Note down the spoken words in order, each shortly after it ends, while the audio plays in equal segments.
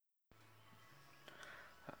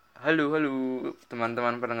Halo, halo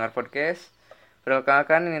teman-teman pendengar podcast.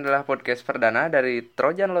 Perkenalkan, ini adalah podcast perdana dari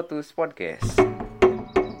Trojan Lotus Podcast.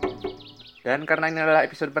 Dan karena ini adalah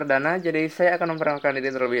episode perdana, jadi saya akan memperkenalkan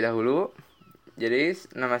diri terlebih dahulu. Jadi,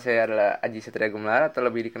 nama saya adalah Aji Satria Gumelar atau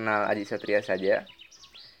lebih dikenal Aji Satria saja.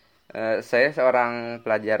 Saya seorang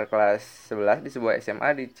pelajar kelas 11 di sebuah SMA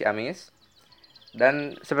di Ciamis.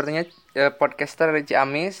 Dan sepertinya podcaster di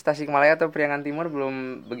Ciamis, Tasikmalaya atau Priangan Timur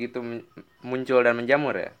belum begitu muncul dan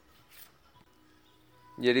menjamur ya.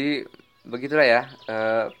 Jadi begitulah ya,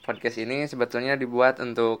 podcast ini sebetulnya dibuat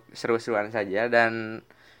untuk seru-seruan saja dan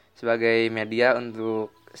sebagai media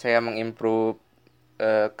untuk saya mengimprove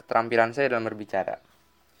keterampilan saya dalam berbicara.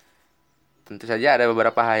 Tentu saja ada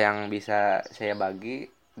beberapa hal yang bisa saya bagi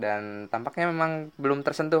dan tampaknya memang belum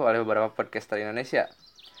tersentuh oleh beberapa podcaster Indonesia.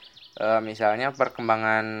 Misalnya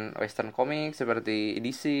perkembangan western comic seperti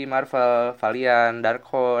DC, Marvel, Valiant, Dark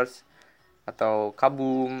Horse, atau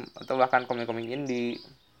Kabum, atau bahkan komik-komik indie.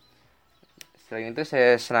 Selain itu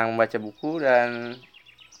saya senang membaca buku dan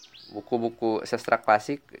buku-buku sastra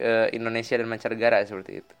klasik Indonesia dan mancanegara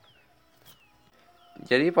seperti itu.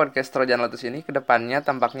 Jadi podcast Trojan Lotus ini kedepannya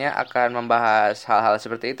tampaknya akan membahas hal-hal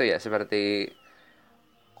seperti itu ya, seperti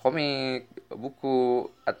komik, buku,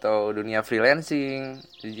 atau dunia freelancing,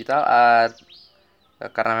 digital art,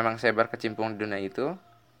 karena memang saya berkecimpung di dunia itu.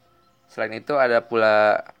 Selain itu ada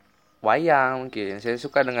pula wayang mungkin. Saya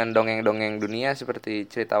suka dengan dongeng-dongeng dunia seperti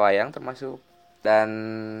cerita wayang termasuk. Dan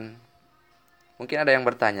mungkin ada yang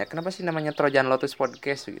bertanya, kenapa sih namanya Trojan Lotus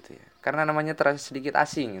Podcast begitu ya? Karena namanya terasa sedikit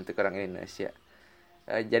asing untuk orang Indonesia.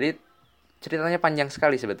 Jadi ceritanya panjang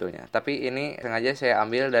sekali sebetulnya. Tapi ini sengaja saya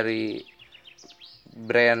ambil dari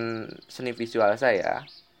brand seni visual saya.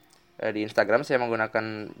 Di Instagram saya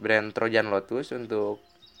menggunakan brand Trojan Lotus untuk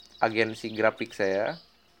agensi grafik saya.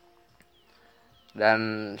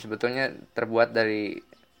 Dan sebetulnya terbuat dari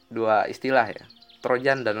dua istilah ya,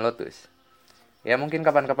 Trojan dan Lotus. Ya mungkin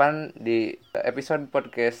kapan-kapan di episode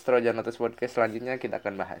podcast Trojan Lotus Podcast selanjutnya kita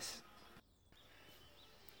akan bahas.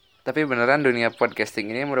 Tapi beneran dunia podcasting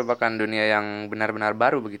ini merupakan dunia yang benar-benar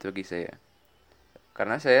baru begitu bagi saya.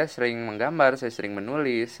 Karena saya sering menggambar, saya sering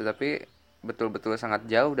menulis, tetapi betul-betul sangat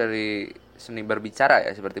jauh dari seni berbicara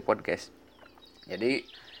ya seperti podcast. Jadi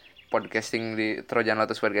podcasting di Trojan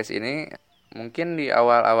Lotus Podcast ini mungkin di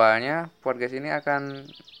awal-awalnya podcast ini akan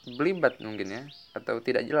belibet mungkin ya, atau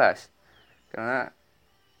tidak jelas. Karena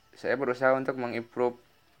saya berusaha untuk mengimprove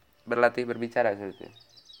berlatih berbicara seperti itu.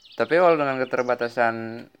 Tapi walau dengan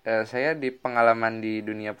keterbatasan saya di pengalaman di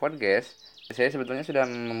dunia podcast, saya sebetulnya sudah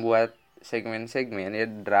membuat segmen-segmen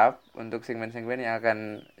ya, draft untuk segmen-segmen yang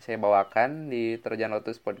akan saya bawakan di Trojan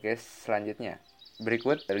Lotus Podcast selanjutnya.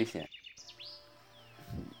 Berikut listnya.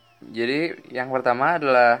 Jadi yang pertama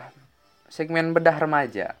adalah segmen bedah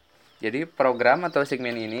remaja. Jadi program atau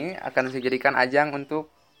segmen ini akan saya jadikan ajang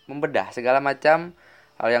untuk membedah segala macam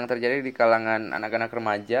hal yang terjadi di kalangan anak-anak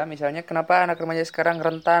remaja. Misalnya kenapa anak remaja sekarang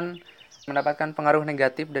rentan mendapatkan pengaruh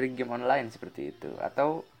negatif dari game online seperti itu.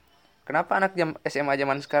 Atau kenapa anak SMA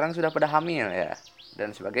zaman sekarang sudah pada hamil ya.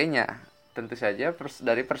 Dan sebagainya. Tentu saja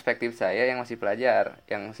dari perspektif saya yang masih pelajar.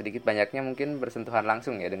 Yang sedikit banyaknya mungkin bersentuhan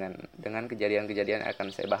langsung ya dengan kejadian-kejadian yang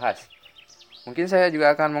akan saya bahas. Mungkin saya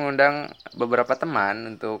juga akan mengundang beberapa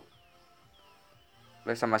teman untuk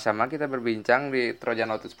bersama-sama kita berbincang di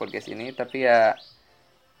Trojan Lotus Podcast ini. Tapi ya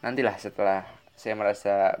nantilah setelah saya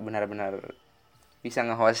merasa benar-benar bisa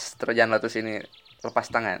nge-host Trojan Lotus ini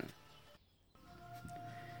lepas tangan.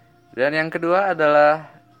 Dan yang kedua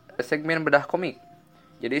adalah segmen bedah komik.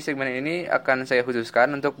 Jadi segmen ini akan saya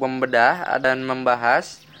khususkan untuk membedah dan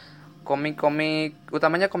membahas komik-komik,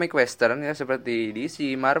 utamanya komik western ya, seperti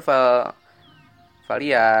DC, Marvel,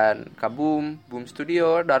 Valiant, Kabum, Boom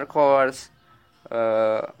Studio, Dark Horse,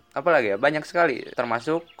 apa lagi ya, banyak sekali,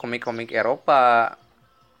 termasuk komik-komik Eropa.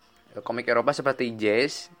 Komik Eropa seperti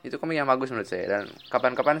Jazz, itu komik yang bagus menurut saya. Dan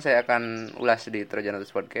kapan-kapan saya akan ulas di Trojan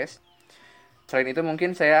Lotus Podcast. Selain itu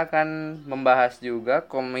mungkin saya akan membahas juga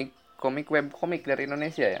komik webkomik dari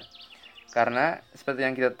Indonesia ya. Karena seperti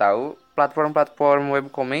yang kita tahu, platform-platform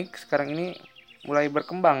webkomik sekarang ini mulai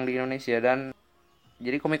berkembang di Indonesia. Dan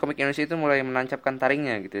jadi komik-komik Indonesia itu mulai menancapkan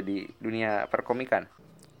taringnya gitu di dunia perkomikan.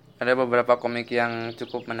 Ada beberapa komik yang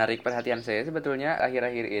cukup menarik perhatian saya sebetulnya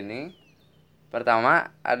akhir-akhir ini. Pertama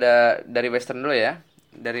ada dari western dulu ya.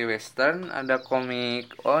 Dari western ada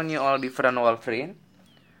komik All New All Different Wolverine.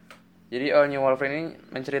 Jadi All New Wolverine ini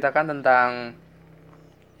menceritakan tentang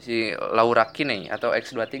si Laura Kinney atau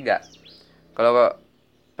X23. Kalau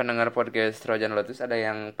pendengar podcast Trojan Lotus ada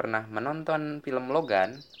yang pernah menonton film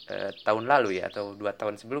Logan tahun lalu ya, atau 2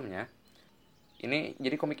 tahun sebelumnya.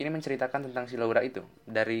 Jadi komik ini menceritakan tentang si Laura itu.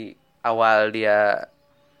 Dari awal dia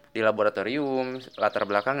di laboratorium, latar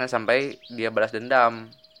belakangnya sampai dia balas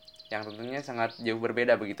dendam, yang tentunya sangat jauh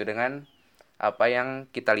berbeda begitu dengan apa yang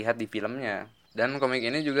kita lihat di filmnya. Dan komik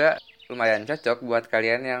ini juga lumayan cocok buat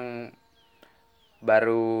kalian yang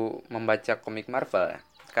baru membaca komik Marvel,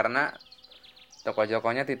 karena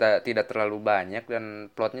tokoh-tokohnya tidak terlalu banyak dan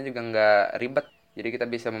plotnya juga nggak ribet. Jadi kita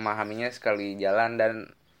bisa memahaminya sekali jalan. Dan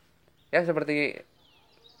ya seperti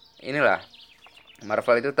inilah,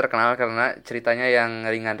 Marvel itu terkenal karena ceritanya yang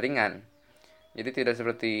ringan-ringan. Jadi tidak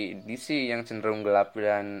seperti DC yang cenderung gelap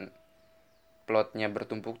dan plotnya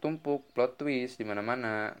bertumpuk-tumpuk, plot twist di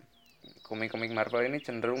mana-mana. Komik-komik Marvel ini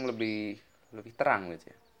cenderung lebih lebih terang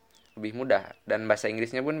gitu ya. Lebih mudah, dan bahasa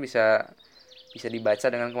Inggrisnya pun bisa bisa dibaca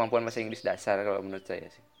dengan kemampuan bahasa Inggris dasar kalau menurut saya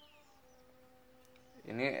sih.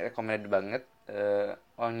 Ini recommended banget.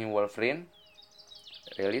 All New Wolverine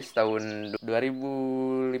rilis tahun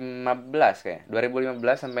 2015 kayak. 2015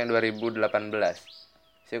 sampai 2018.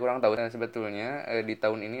 Saya kurang tahu sebetulnya di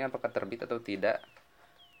tahun ini apakah terbit atau tidak.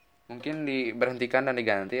 Mungkin diberhentikan dan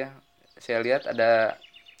diganti ya. Saya lihat ada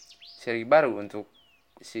seri baru untuk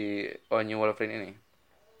si All New Wolverine ini.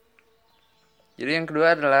 Jadi yang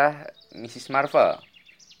kedua adalah Mrs. Marvel.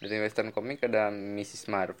 Dari Western Comic ada Mrs.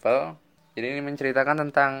 Marvel. Jadi ini menceritakan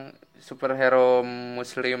tentang superhero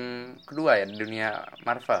muslim kedua ya di dunia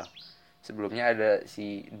Marvel. Sebelumnya ada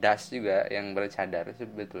si Dash juga yang bercadar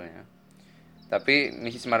sebetulnya. Tapi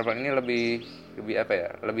Mrs. Marvel ini lebih lebih apa ya?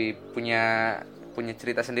 Lebih punya punya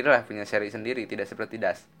cerita sendiri lah, punya seri sendiri, tidak seperti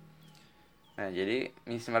Dash. Nah, jadi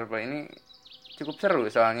Mrs. Marvel ini cukup seru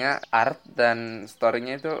soalnya art dan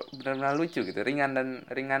story-nya itu benar-benar lucu gitu,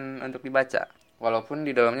 ringan untuk dibaca. Walaupun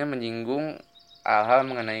di dalamnya menyinggung hal-hal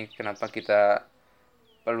mengenai kenapa kita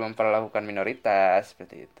perlu memperlakukan minoritas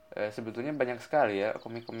seperti itu. Sebetulnya banyak sekali ya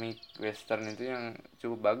komik-komik western itu yang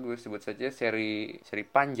cukup bagus. Sebut saja seri seri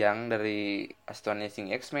panjang dari Astonishing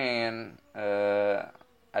X-Men,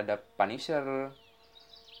 ada Punisher,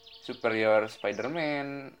 Superior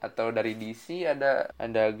Spider-Man, atau dari DC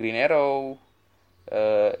ada Green Arrow,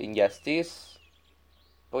 Injustice.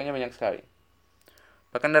 Pokoknya banyak sekali.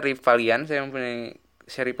 Bahkan dari Valiant saya mempunyai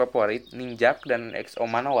seri favorit, Ninjak dan XO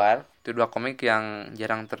Manowar. Itu dua komik yang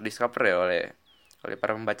jarang terdiscover ya oleh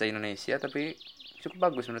para pembaca Indonesia, tapi cukup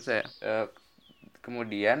bagus menurut saya.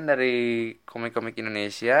 Kemudian dari komik-komik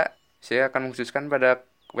Indonesia, saya akan mengkhususkan pada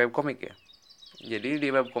webkomik ya. Jadi di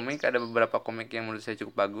webkomik ada beberapa komik yang menurut saya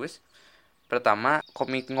cukup bagus. Pertama,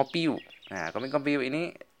 komik Ngopiu. Nah, komik Ngopiu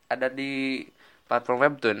ini ada di platform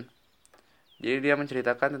webtoon. Jadi dia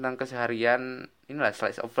menceritakan tentang keseharian, inilah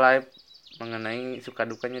slice of life mengenai suka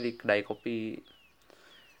dukanya di kedai kopi.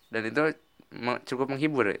 Dan itu cukup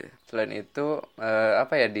menghibur ya. Selain itu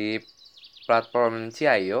apa ya, di platform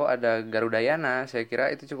Ciayo ada Garudayana. Saya kira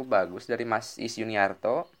itu cukup bagus, dari Mas Is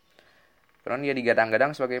Yuniarto. Karena dia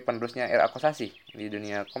digadang-gadang sebagai penerusnya era Kosasi di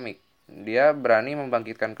dunia komik. Dia berani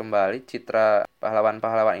membangkitkan kembali citra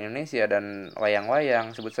pahlawan-pahlawan Indonesia dan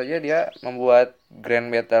wayang-wayang. Sebut saja dia membuat Grand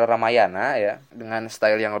Battle Ramayana ya dengan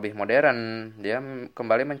style yang lebih modern. Dia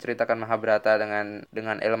kembali menceritakan Mahabharata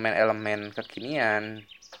dengan elemen-elemen kekinian,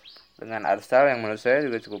 dengan art style yang menurut saya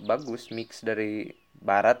juga cukup bagus, mix dari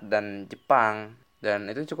Barat dan Jepang. Dan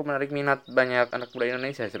itu cukup menarik minat banyak anak muda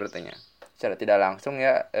Indonesia sepertinya. Secara tidak langsung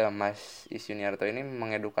ya, Mas Isyuniarto ini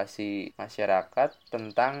mengedukasi masyarakat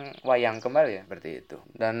tentang wayang kembali ya, seperti itu.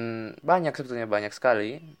 Dan sebetulnya banyak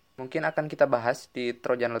sekali. Mungkin akan kita bahas di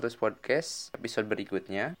Trojan Lotus Podcast episode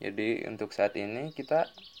berikutnya. Jadi untuk saat ini kita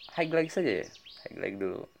highlight saja ya, highlight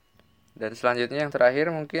dulu. Dan selanjutnya yang terakhir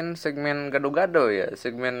mungkin segmen gado-gado ya,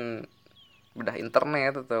 segmen bedah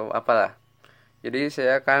internet atau apalah. Jadi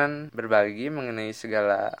saya akan berbagi mengenai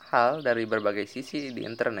segala hal dari berbagai sisi di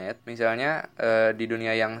internet. Misalnya di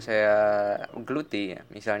dunia yang saya geluti ya.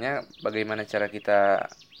 Misalnya bagaimana cara kita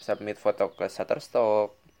submit foto ke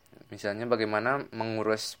Shutterstock. Misalnya bagaimana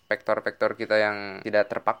mengurus vektor-vektor kita yang tidak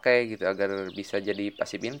terpakai gitu agar bisa jadi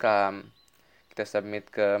passive income. Kita submit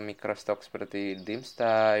ke microstock seperti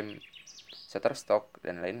Dreamtime, Shutterstock,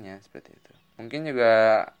 dan lainnya seperti itu. Mungkin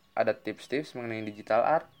juga ada tips-tips mengenai digital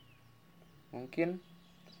art mungkin,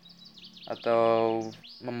 atau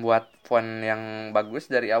membuat font yang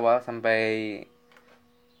bagus dari awal sampai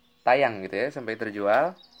tayang gitu ya, sampai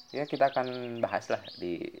terjual. Ya kita akan bahas lah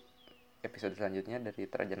di episode selanjutnya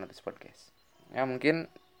dari Trojan Lotus Podcast. Ya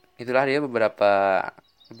mungkin itulah dia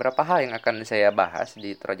beberapa hal yang akan saya bahas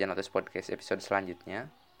di Trojan Lotus Podcast episode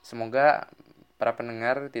selanjutnya. Semoga para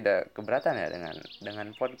pendengar tidak keberatan ya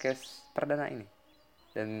dengan podcast perdana ini.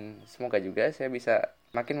 Dan semoga juga saya bisa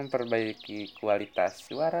makin memperbaiki kualitas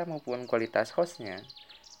suara maupun kualitas hostnya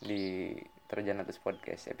di Trojan Lotus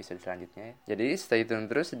Podcast episode selanjutnya. Jadi stay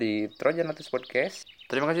tune terus di Trojan Lotus Podcast.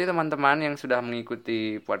 Terima kasih teman-teman yang sudah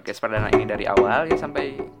mengikuti podcast perdana ini dari awal ya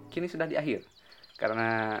sampai kini sudah di akhir.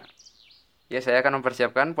 Karena ya saya akan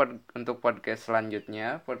mempersiapkan untuk podcast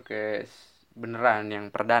selanjutnya, podcast beneran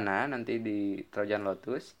yang perdana nanti di Trojan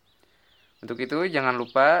Lotus. Untuk itu jangan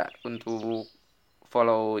lupa untuk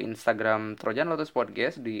follow Instagram Trojan Lotus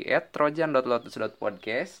Podcast di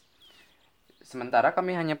 @trojan.lotus.podcast. Sementara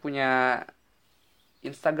kami hanya punya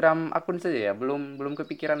Instagram akun saja ya, belum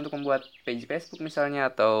kepikiran untuk membuat page Facebook misalnya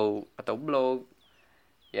atau blog.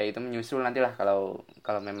 Ya itu menyusul nantilah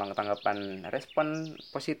kalau memang tanggapan respon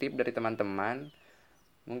positif dari teman-teman.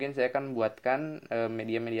 Mungkin saya akan buatkan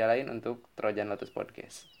media-media lain untuk Trojan Lotus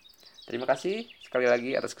Podcast. Terima kasih sekali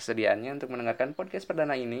lagi atas kesediaannya untuk mendengarkan podcast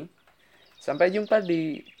perdana ini. Sampai jumpa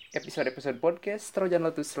di episode-episode podcast Trojan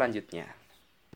Lotus selanjutnya.